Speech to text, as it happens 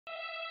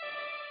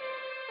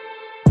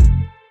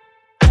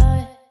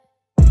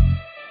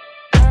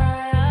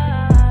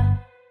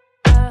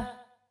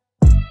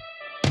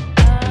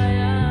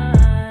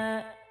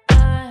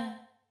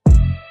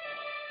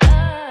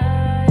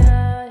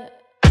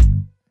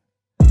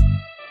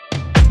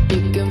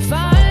You can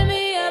find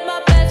me at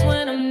my best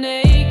when I'm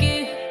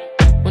naked,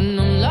 when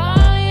I'm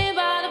lying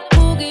by the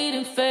pool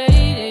getting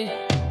faded.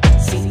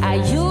 See, I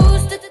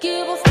used to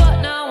give a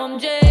fuck, now I'm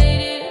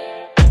jaded.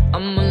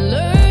 I'm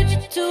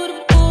allergic to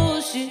the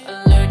bullshit.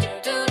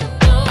 Allergic to the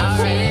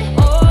bullshit.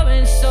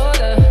 Orange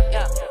soda,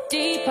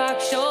 Deepak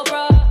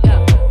Chopra,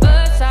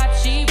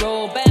 Versace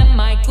robe and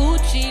my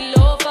Gucci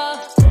loafer.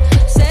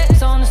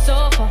 Sex on the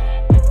sofa,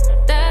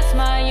 that's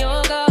my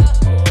yoga.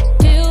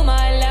 Till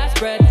my last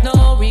breath,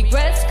 no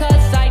regrets,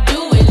 cause I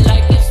do it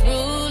like it's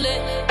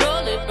roulette.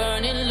 Roll it,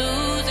 burn it,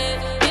 lose it.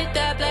 Hit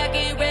that black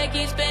and red,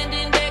 keep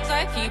spending decks,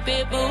 I keep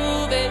it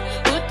moving.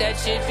 Put that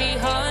shit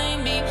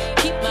behind me,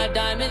 keep my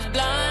diamonds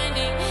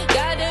blinding.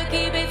 Gotta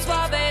keep it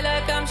suave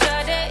like I'm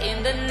Sade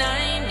in the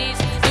 90s.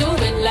 Do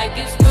it like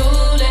it's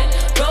roulette.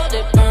 Roll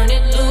it, burn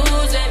it,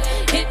 lose it.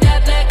 Hit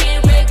that black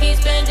and red, keep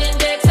spending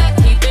decks, I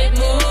keep it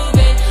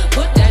moving.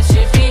 Put that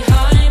shit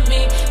behind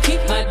me,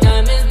 keep my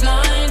diamonds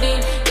blinding.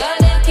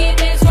 Gotta keep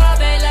it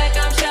suave like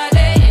I'm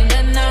Sade in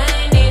the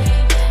 90s.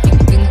 You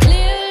can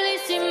clearly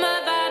see my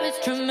vibe is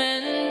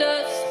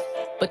tremendous,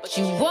 but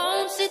you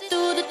won't see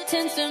through the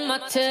tints in my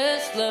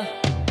Tesla.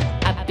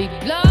 I be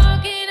blind.